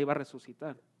Dios la iba a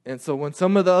resucitar. And so when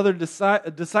some of the other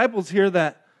disciples hear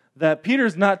that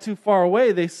Peter's not too far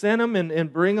away, they send him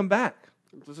and bring him back.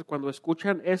 Entonces cuando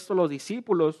escuchan esto los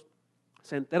discípulos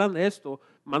se enteran de esto,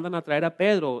 mandan a traer a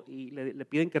Pedro y le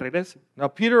piden que regrese. Now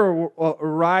Peter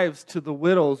arrives to the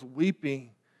widows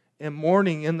weeping and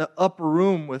mourning in the upper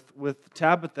room with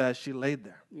Tabitha as she laid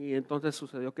there. Y entonces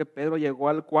sucedió que Pedro llegó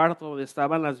al cuarto donde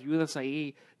estaban las viudas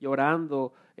ahí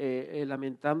llorando,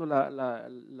 lamentando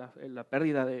la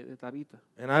pérdida de Tabita.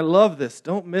 And I love this.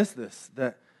 Don't miss this.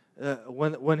 That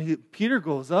when Peter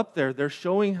goes up there, they're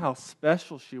showing how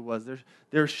special she was.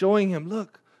 They're showing him,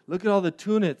 look at all the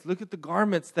tunics. Look at the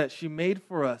garments that she made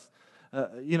for us.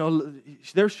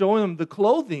 They're showing him the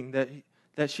clothing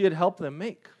that she had helped them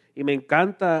make. Y me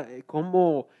encanta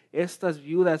cómo estas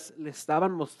viudas le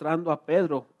estaban mostrando a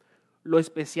Pedro lo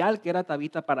especial que era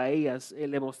Tabita para ellas.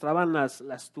 Le mostraban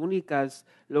las túnicas,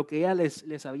 lo que ella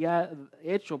les había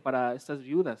hecho para estas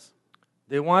viudas.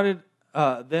 They wanted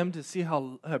them to see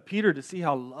Peter to see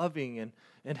how loving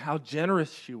and how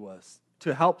generous she was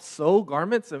to help sew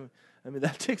garments. I mean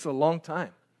that takes a long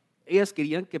time. Ellas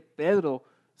querían que Pedro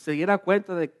se diera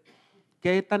cuenta de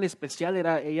qué tan especial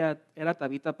era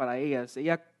Tabita para ellas.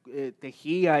 Ella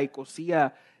tejía y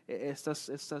cosía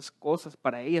estas cosas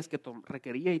para ellas que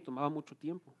requería y tomaba mucho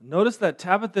tiempo. Notice that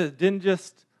Tabitha didn't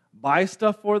just buy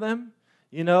stuff for them.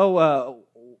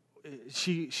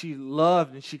 She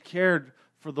loved and she cared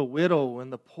for the widow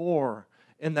and the poor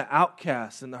and the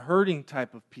outcasts and the hurting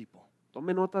type of people.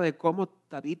 Tome nota de cómo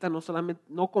Tabita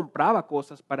no compraba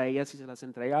cosas para ellas y se las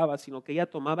entregaba, sino que ella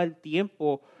tomaba el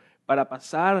tiempo para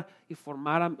pasar y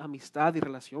formar amistad y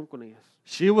relación con ellas.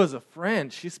 She was a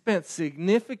friend. She spent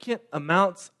significant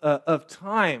amounts of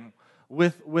time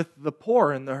with the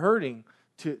poor and the hurting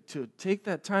to take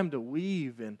that time to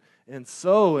weave and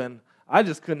sew, and I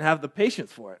just couldn't have the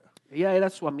patience for it. Ella era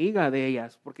su amiga de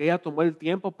ellas, porque ella tomó el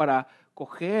tiempo para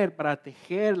coger, para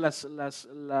tejer las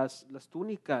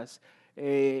túnicas.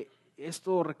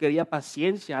 Esto requería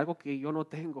paciencia, algo que yo no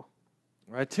tengo.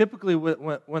 Right? Typically,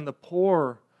 when the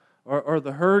poor or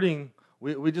the hurting,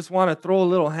 we just want to throw a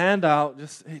little handout,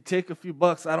 just hey, take a few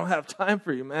bucks. I don't have time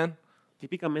for you, man.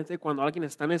 Típicamente cuando alguien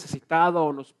está necesitado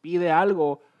o nos pide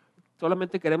algo,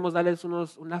 solamente queremos darles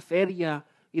una feria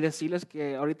y decirles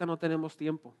que ahorita no tenemos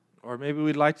tiempo. Or maybe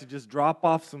we'd like to just drop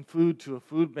off some food to a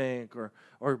food bank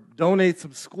or donate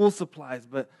some school supplies.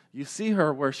 But you see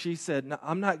her where she said, no,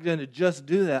 I'm not going to just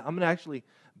do that. I'm going to actually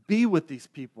be with these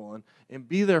people and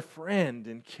be their friend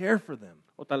and care for them.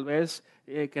 O tal vez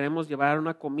queremos llevar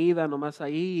una comida nomás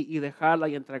ahí y dejarla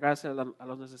y entregarse a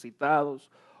los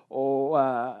necesitados o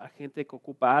a gente que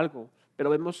ocupa algo. Pero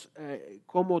vemos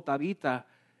cómo Tabita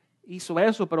hizo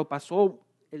eso, pero pasó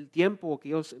el tiempo que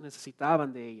ellos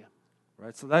necesitaban de ella.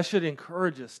 Right, so that should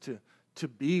encourage us to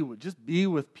be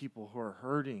with people who are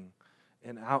hurting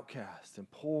and outcast and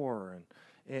poor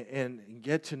and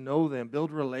get to know them,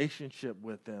 build relationship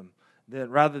with them,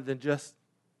 rather than just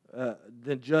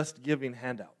giving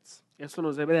handouts. Eso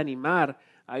nos debe de animar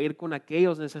a ir con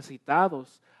aquellos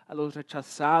necesitados, a los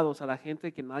rechazados, a la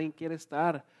gente que nadie quiere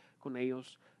estar con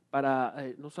ellos, para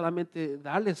no solamente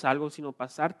darles algo, sino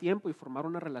pasar tiempo y formar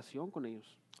una relación con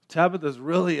ellos. Tabitha is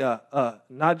really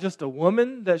not just a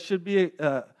woman that should be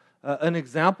an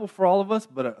example for all of us,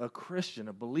 but a Christian,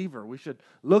 a believer. We should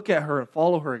look at her and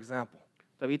follow her example.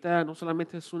 Tabitha no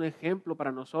solamente es un ejemplo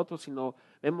para nosotros, sino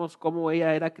vemos cómo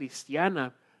ella era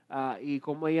cristiana y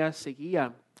cómo ella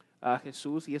seguía a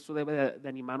Jesús, y eso debe de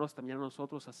animarnos también a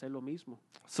nosotros a hacer lo mismo.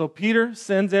 So Peter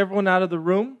sends everyone out of the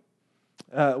room,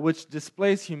 which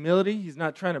displays humility. He's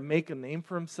not trying to make a name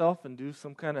for himself and do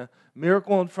some kind of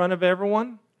miracle in front of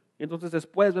everyone. Entonces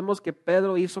después vemos que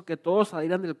Pedro hizo que todos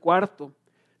salieran del cuarto,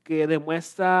 que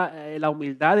demuestra la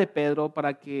humildad de Pedro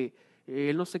para que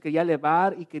él no se quería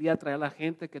elevar y quería traer a la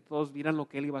gente que todos vieran lo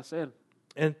que él iba a hacer.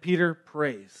 And Peter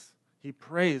prays. He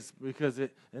prays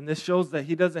and this shows that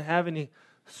he doesn't have any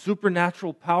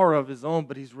supernatural power of his own,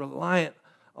 but he's reliant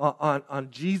on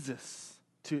Jesus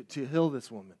to heal this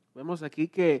woman. Vemos aquí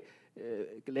que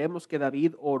leemos que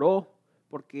David oró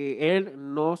porque él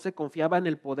no se confiaba en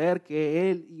el poder que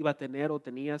él iba a tener o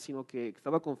tenía, sino que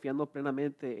estaba confiando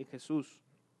plenamente en Jesús.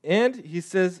 And he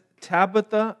says,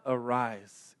 Tabitha,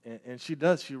 arise. And she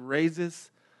does. She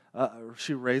raises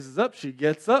up. She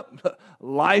gets up.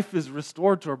 Life is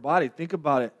restored to her body. Think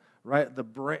about it. right?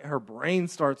 Her brain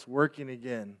starts working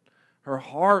again. Her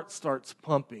heart starts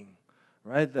pumping,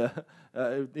 right?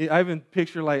 I even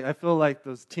picture I feel like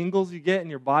those tingles you get in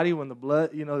your body when the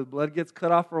blood gets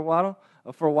cut off for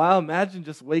a while. Imagine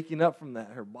just waking up from that.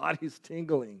 Her body's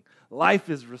tingling. Life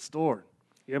is restored.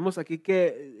 Y vemos aquí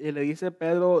que le dice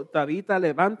Pedro, Tabita,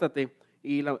 levántate.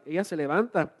 Y ella se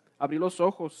levanta, abrió los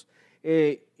ojos.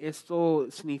 Esto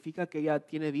significa que ella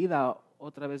tiene vida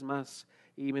otra vez más.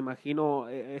 Y me imagino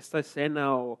esta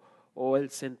escena o el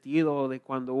sentido de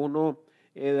cuando uno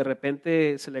de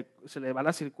repente se le va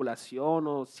la circulación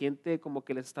o siente como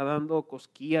que le está dando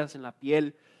cosquillas en la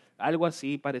piel, algo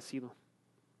así parecido.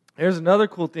 Here's another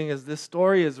cool thing is this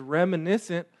story is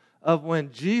reminiscent of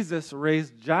when Jesus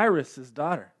raised Jairus, his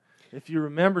daughter. If you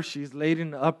remember, she's laid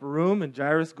in the upper room and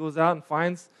Jairus goes out and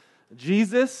finds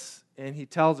Jesus and he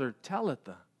tells her,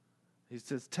 Talitha. He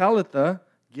says, Talitha,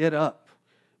 get up.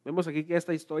 Vemos aquí que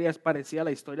esta historia es parecida a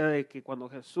la historia de que cuando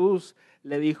Jesús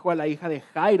le dijo a la hija de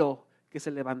Jairo que se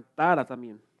levantara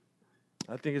también.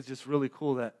 I think it's just really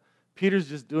cool that Peter's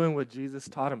just doing what Jesus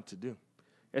taught him to do.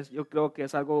 Yo creo que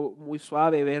es algo muy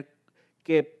suave ver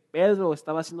que Pedro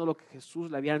estaba haciendo lo que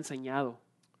Jesús le había enseñado.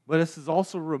 But this is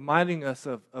also reminding us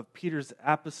of Peter's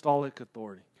apostolic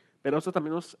authority. Pero eso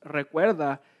también nos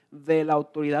recuerda de la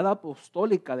autoridad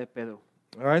apostólica de Pedro.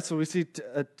 All right, so we see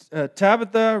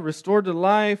Tabitha restored to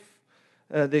life.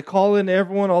 They call in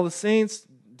everyone, all the saints,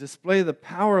 display the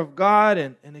power of God,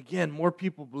 and again, more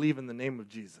people believe in the name of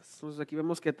Jesus. Entonces aquí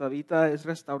vemos que Tabita es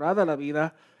restaurada a la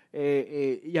vida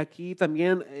y aquí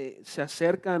también se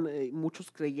acercan, muchos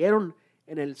creyeron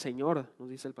en el Señor, nos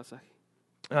dice el pasaje.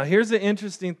 Now, here's the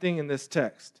interesting thing in this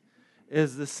text,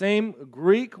 is the same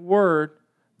Greek word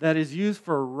that is used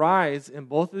for rise in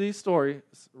both of these stories,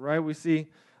 right? We see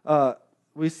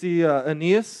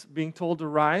Aeneas being told to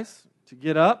rise, to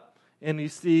get up, and you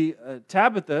see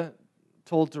Tabitha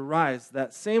told to rise.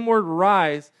 That same word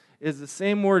rise is the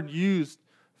same word used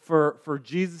for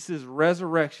Jesus'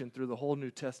 resurrection through the whole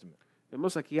New Testament.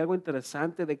 Vemos aquí algo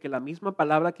interesante de que la misma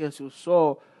palabra que se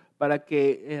usó para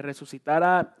que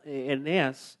resucitara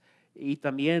Eneas y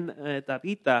también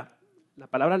Tabita, la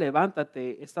palabra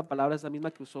levántate, esta palabra es la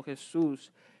misma que usó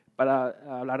Jesús para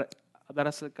hablar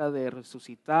acerca de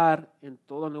resucitar en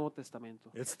todo el Nuevo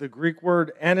Testamento. It's the Greek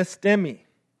word anastemai.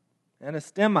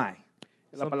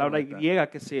 La palabra griega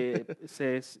que se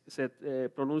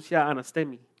pronuncia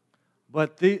anastemi.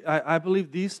 But I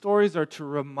believe these stories are to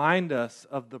remind us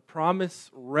of the promised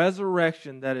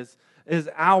resurrection that is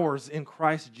ours in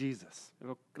Christ Jesus.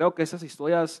 Pero creo que esas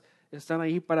historias están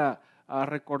ahí para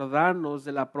recordarnos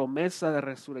de la promesa de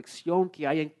resurrección que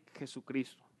hay en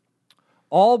Jesucristo.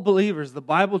 All believers, the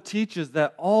Bible teaches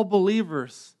that all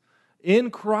believers in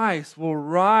Christ will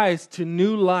rise to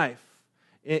new life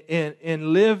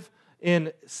and live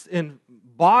in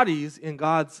bodies in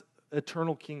God's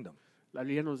eternal kingdom. La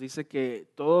Biblia nos dice que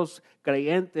todos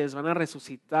creyentes van a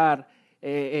resucitar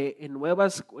en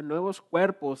nuevos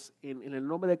cuerpos en el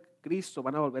nombre de Cristo,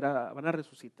 van a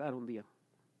resucitar un día.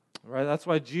 Right, that's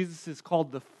why Jesus is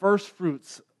called the first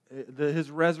fruits. His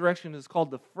resurrection is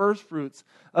called the first fruits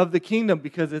of the kingdom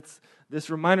because it's this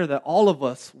reminder that all of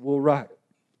us will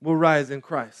rise in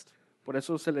Christ. Por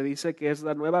eso se le dice que es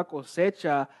la nueva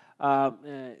cosecha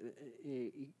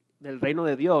del reino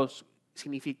de Dios,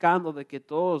 significando de que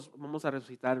todos vamos a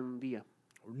resucitar en un día.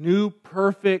 New,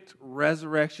 perfect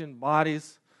resurrection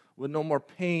bodies with no more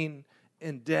pain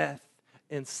and death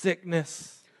and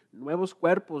sickness. Nuevos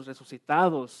cuerpos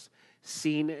resucitados,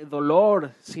 sin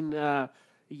dolor, sin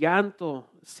llanto,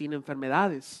 sin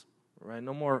enfermedades. Right,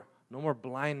 no more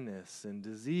blindness and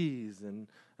disease and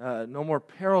no more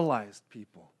paralyzed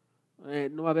people.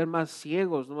 No va a haber más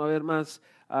ciegos, no va a haber más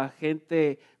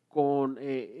gente con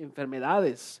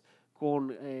enfermedades, con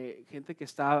gente que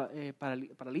está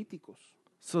paralíticos.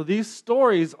 So these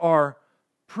stories are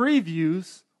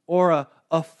previews or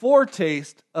a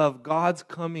foretaste of God's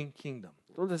coming kingdom.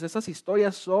 Entonces, esas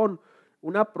historias son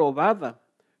una probada,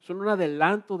 son un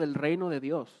adelanto del reino de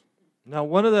Dios. Now,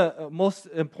 one of the most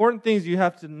important things you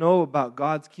have to know about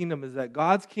God's kingdom is that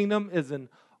God's kingdom is an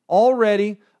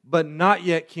already but not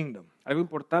yet kingdom. Algo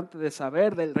importante de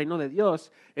saber del reino de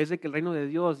Dios es de que el reino de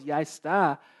Dios ya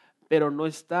está, pero no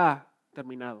está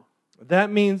terminado. That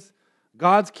means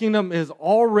God's kingdom is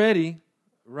already,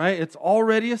 right? It's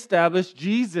already established.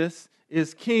 Jesus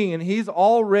is king and he's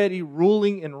already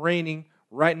ruling and reigning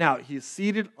right now. He is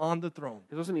seated on the throne.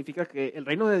 Eso significa que el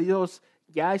reino de Dios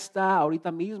ya está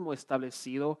ahorita mismo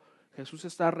establecido. Jesús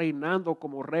está reinando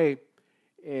como rey,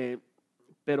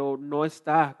 pero no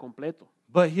está completo.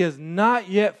 But he has not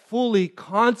yet fully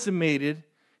consummated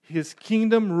his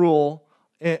kingdom rule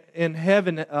in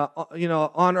heaven,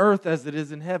 on earth as it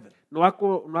is in heaven. No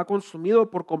ha consumido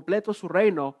por completo su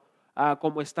reino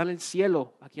como está en el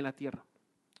cielo, aquí en la tierra.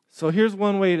 So here's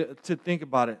one way to think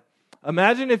about it.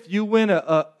 Imagine if you win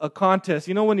a contest.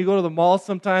 You know when you go to the mall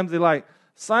sometimes they like,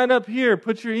 sign up here,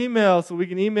 put your email so we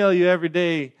can email you every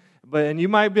day. And you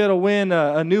might be able to win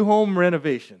a new home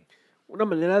renovation. Una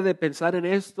manera de pensar en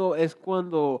esto es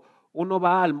cuando uno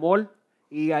va al mall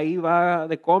y ahí va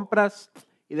de compras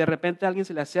y de repente alguien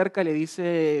se le acerca y le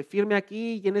dice, firme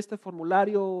aquí y en este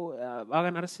formulario va a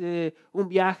ganarse un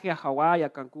viaje a Hawái, a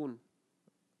Cancún.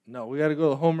 No, we got to go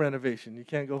to home renovation. You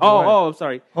can't go Hawaii.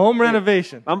 Sorry. Home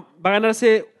renovation. Va a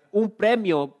ganarse un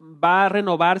premio, va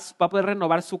a poder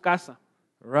renovar su casa.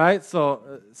 Right? So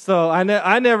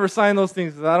I never sign those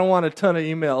things because I don't want a ton of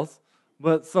emails.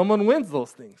 But someone wins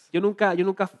those things. Yo nunca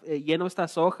lleno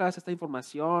estas hojas, esta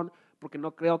información, porque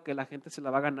no creo que la gente se la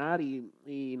va a ganar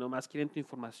y nomás quieren tu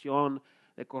información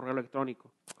de correo electrónico.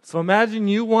 So imagine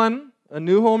you won a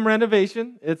new home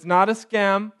renovation. It's not a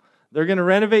scam. They're going to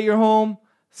renovate your home,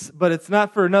 but it's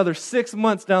not for another 6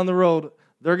 months down the road.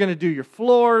 They're going to do your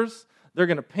floors. They're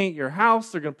going to paint your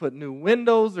house. They're going to put new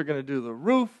windows. They're going to do the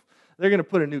roof. They're going to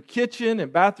put a new kitchen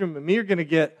and bathroom. And you're going to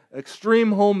get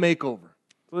extreme home makeover.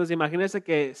 Entonces, imagínese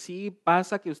que sí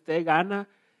pasa que usted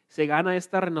se gana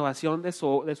esta renovación de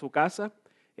su casa.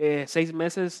 6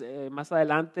 meses más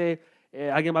adelante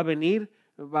alguien va a venir,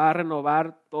 va a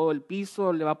renovar todo el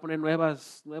piso, le va a poner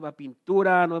nueva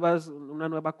pintura, una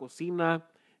nueva cocina,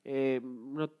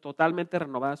 totalmente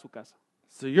renovada su casa.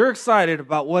 So you're excited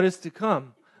about what is to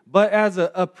come. But as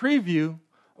a preview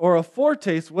or a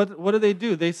foretaste, what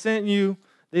do? They send you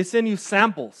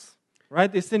samples, right?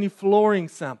 They send you flooring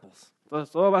samples. Entonces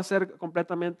todo va a ser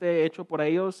completamente hecho por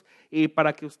ellos y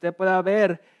para que usted pueda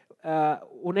ver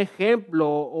un ejemplo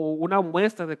o una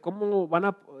muestra de cómo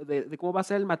de cómo va a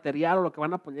ser el material o lo que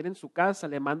van a poner en su casa,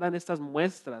 le mandan estas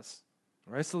muestras.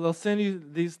 Right, so they'll send you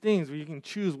these things where you can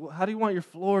choose. How do you want your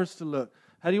floors to look?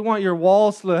 How do you want your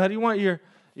walls to look? How do you want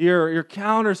your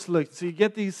counters to look? So you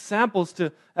get these samples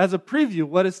as a preview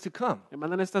what is to come. Le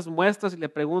mandan estas muestras y le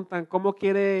preguntan cómo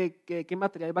quiere, qué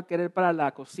material va a querer para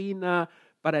la cocina,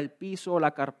 para el piso,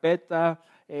 la carpeta.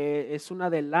 Es un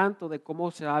adelanto de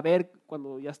cómo se va a ver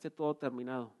cuando ya esté todo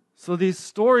terminado. So these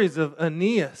stories of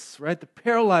Aeneas, right, the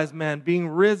paralyzed man being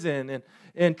risen,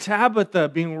 and Tabitha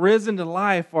being risen to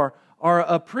life are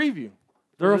a preview.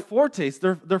 They're a foretaste.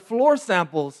 They're floor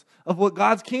samples of what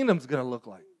God's kingdom is going to look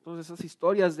like. Entonces esas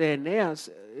historias de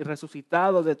Eneas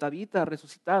resucitado, de Tabita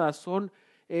resucitada, son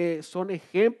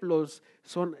ejemplos,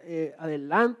 son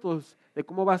adelantos de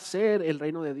cómo va a ser el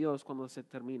reino de Dios cuando se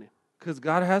termine. Because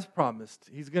God has promised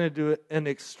He's going to do an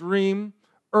extreme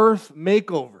earth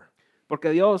makeover. Porque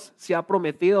Dios se ha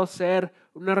prometido ser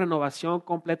una renovación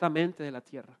completamente de la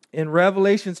tierra. In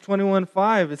Revelations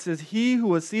 21:5, it says, He who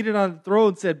was seated on the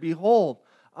throne said, Behold,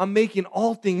 I'm making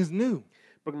all things new.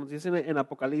 Porque nos dicen en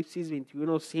Apocalipsis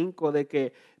 21:5 de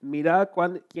que mira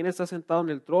quién está sentado en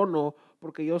el trono,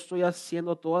 porque yo estoy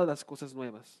haciendo todas las cosas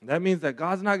nuevas. That means that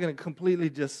God's not going to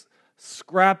completely just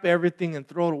scrap everything and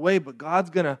throw it away, but God's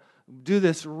going to do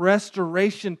this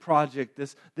restoration project,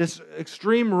 this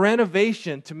extreme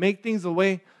renovation to make things the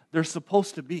way they're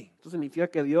supposed to be. Esto significa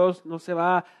que Dios no se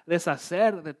va a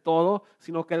deshacer de todo,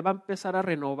 sino que Él va a empezar a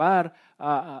renovar,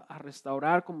 a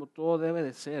restaurar como todo debe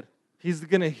de ser. He's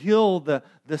going to heal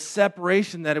the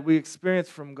separation that we experience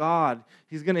from God.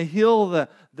 He's going to heal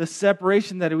the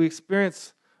separation that we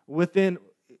experience within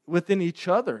each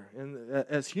other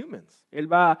as humans.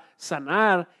 Él va a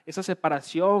sanar esa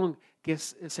separación que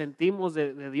sentimos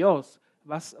de Dios.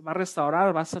 Va a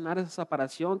restaurar, va a sanar esa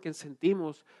separación que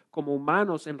sentimos como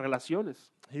humanos en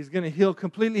relaciones. He's going to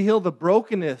completely heal the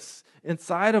brokenness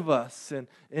inside of us and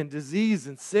disease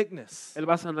and sickness. Él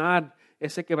va a sanar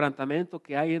ese quebrantamiento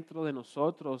que hay dentro de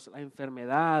nosotros, la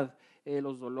enfermedad,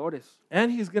 los dolores.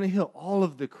 And He's going to heal all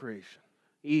of the creation.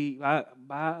 Y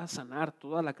va a sanar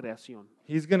toda la creación.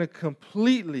 He's going to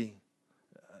completely,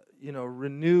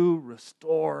 renew,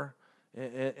 restore,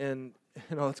 and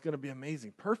it's going to be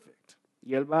amazing, perfect.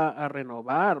 Y Él va a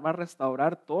renovar, va a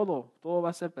restaurar todo va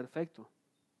a ser perfecto.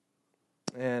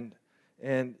 And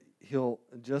He'll,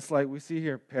 just like we see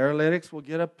here, paralytics will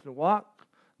get up and walk.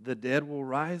 The dead will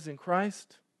rise in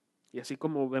Christ. Y así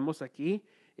como vemos aquí,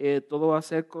 todo va a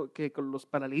ser que los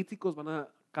paralíticos van a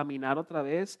caminar otra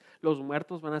vez, los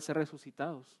muertos van a ser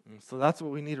resucitados. So that's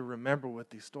what we need to remember with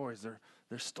these stories.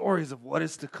 They're stories of what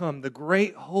is to come, the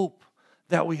great hope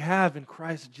that we have in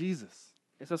Christ Jesus.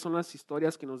 Esas son las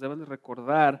historias que nos deben de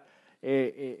recordar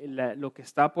lo que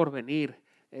está por venir,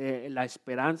 la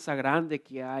esperanza grande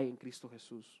que hay en Cristo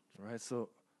Jesús. Right,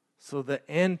 so the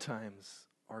end times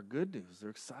are good news.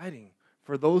 They're exciting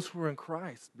for those who are in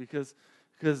Christ because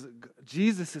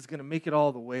Jesus is going to make it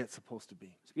all the way it's supposed to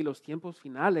be. Y los tiempos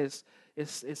finales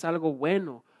es algo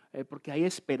bueno porque hay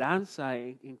esperanza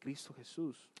en Cristo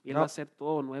Jesús. Y Él va a hacer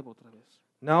todo nuevo otra vez.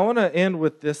 Now I want to end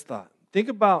with this thought. Think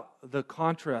about the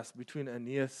contrast between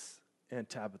Aeneas and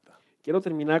Tabitha. Quiero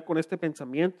terminar con este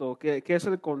pensamiento, que es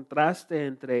el contraste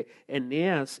entre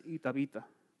Eneas y Tabita.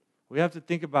 We have to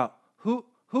think about who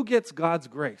gets God's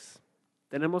grace.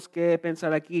 Tenemos que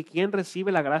pensar aquí, ¿quién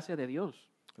recibe la gracia de Dios?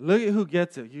 Look at who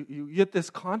gets it. You get this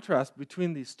contrast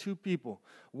between these two people.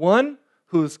 One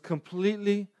who's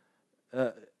completely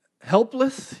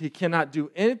helpless. He cannot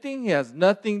do anything. He has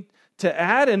nothing to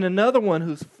add. And another one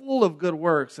who's full of good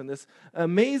works. And this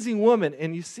amazing woman.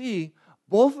 And you see,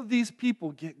 both of these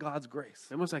people get God's grace.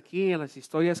 Vemos aquí en las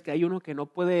historias que hay uno que no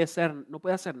puede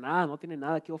hacer nada, no tiene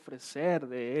nada que ofrecer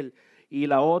de él. Y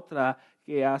la otra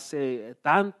que hace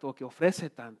tanto, que ofrece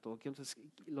tanto. Entonces,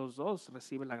 los dos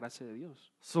reciben la gracia de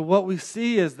Dios. So what we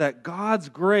see is that God's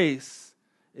grace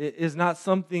is not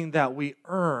something that we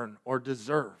earn or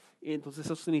deserve. Y entonces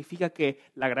eso significa que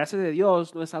la gracia de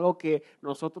Dios no es algo que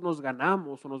nosotros nos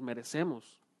ganamos o nos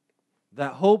merecemos.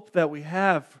 That hope that we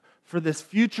have for this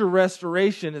future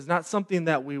restoration is not something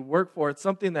that we work for. It's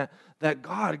something that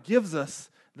God gives us,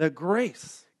 the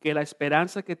grace. Que la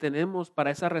esperanza que tenemos para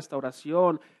esa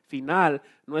restauración final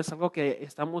no es algo que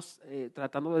estamos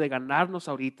tratando de ganarnos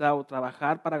ahorita o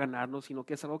trabajar para ganarnos, sino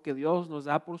que es algo que Dios nos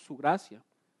da por su gracia.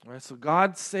 All right, so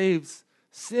God saves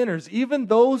sinners, even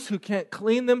those who can't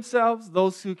clean themselves,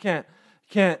 those who can't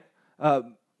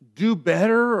do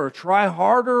better or try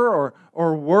harder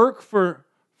or work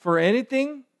for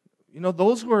anything. You know,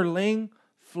 those who are laying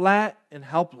flat and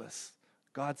helpless,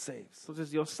 God saves.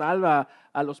 Entonces Dios salva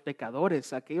a los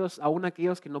pecadores, aún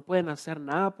aquellos que no pueden hacer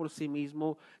nada por sí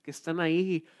mismos, que están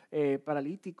ahí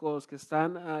paralíticos, que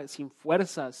están sin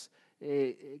fuerzas,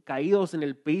 caídos en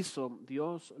el piso.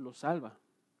 Dios los salva.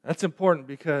 That's important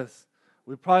because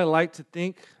we probably like to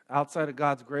think outside of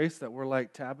God's grace that we're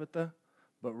like Tabitha,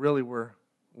 but really we're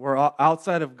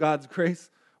outside of God's grace.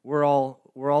 We're all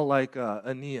like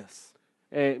Aeneas.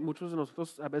 Muchos de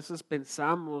nosotros a veces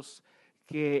pensamos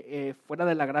que fuera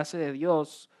de la gracia de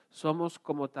Dios somos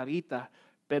como Tabita,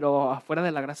 pero afuera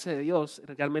de la gracia de Dios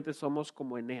realmente somos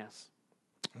como Eneas.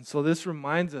 And so this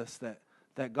reminds us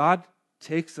that God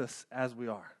takes us as we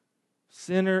are.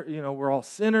 We're all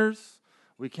sinners.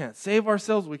 We can't save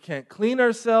ourselves. We can't clean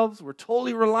ourselves. We're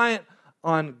totally reliant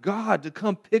on God to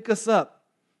come pick us up,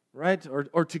 right?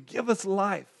 Or to give us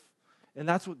life. And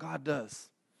that's what God does.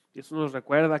 Y eso nos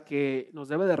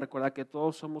debe de recordar que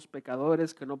todos somos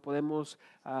pecadores, que no podemos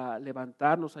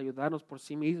levantarnos, ayudarnos por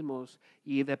sí mismos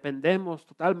y dependemos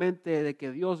totalmente de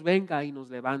que Dios venga y nos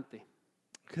levante.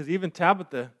 Because even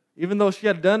Tabitha, even though she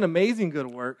had done amazing good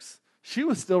works, she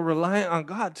was still reliant on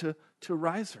God to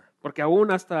rise her. Porque aún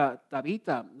hasta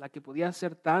Tabita, la que podía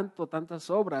hacer tantas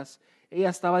obras, ella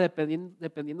estaba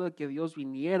dependiendo de que Dios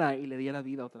viniera y le diera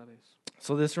vida otra vez.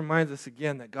 So this reminds us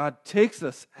again that God takes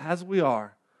us as we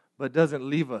are, but doesn't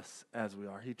leave us as we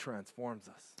are. He transforms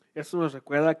us. Eso nos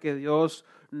recuerda que Dios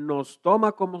nos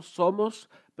toma como somos,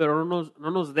 pero no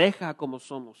nos deja como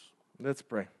somos. Let's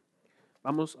pray.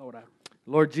 Vamos a orar.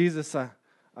 Lord Jesus,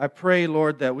 I pray,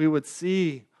 Lord, that we would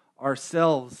see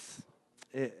ourselves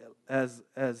as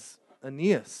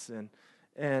Aeneas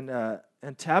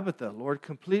and Tabitha, Lord,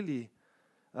 completely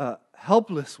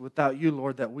helpless without you,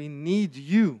 Lord, that we need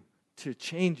you to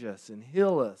change us and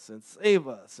heal us and save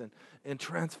us and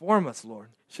transform us, Lord.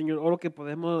 Señor, oro que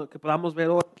podamos ver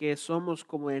hoy que somos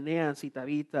como Eneas y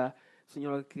Tabita,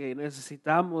 Señor, que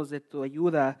necesitamos de tu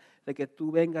ayuda, de que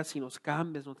tú vengas y nos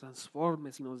cambies, nos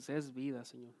transformes y nos des vida,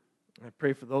 Señor. I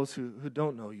pray for those who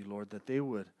don't know you, Lord, that they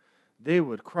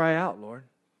would cry out, Lord,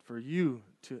 for you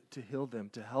to heal them,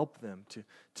 to help them,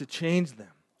 to change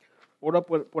them. Oro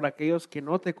por aquellos que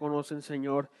no te conocen,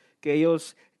 Señor, que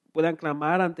ellos puedan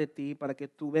clamar ante ti para que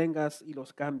tú vengas y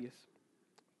los cambies.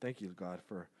 Thank you, God,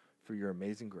 for your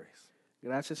amazing grace.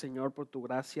 Gracias, Señor, por tu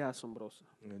gracia asombrosa.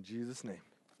 In Jesus' name,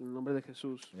 En el nombre de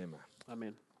Jesús. amen.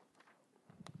 Amén.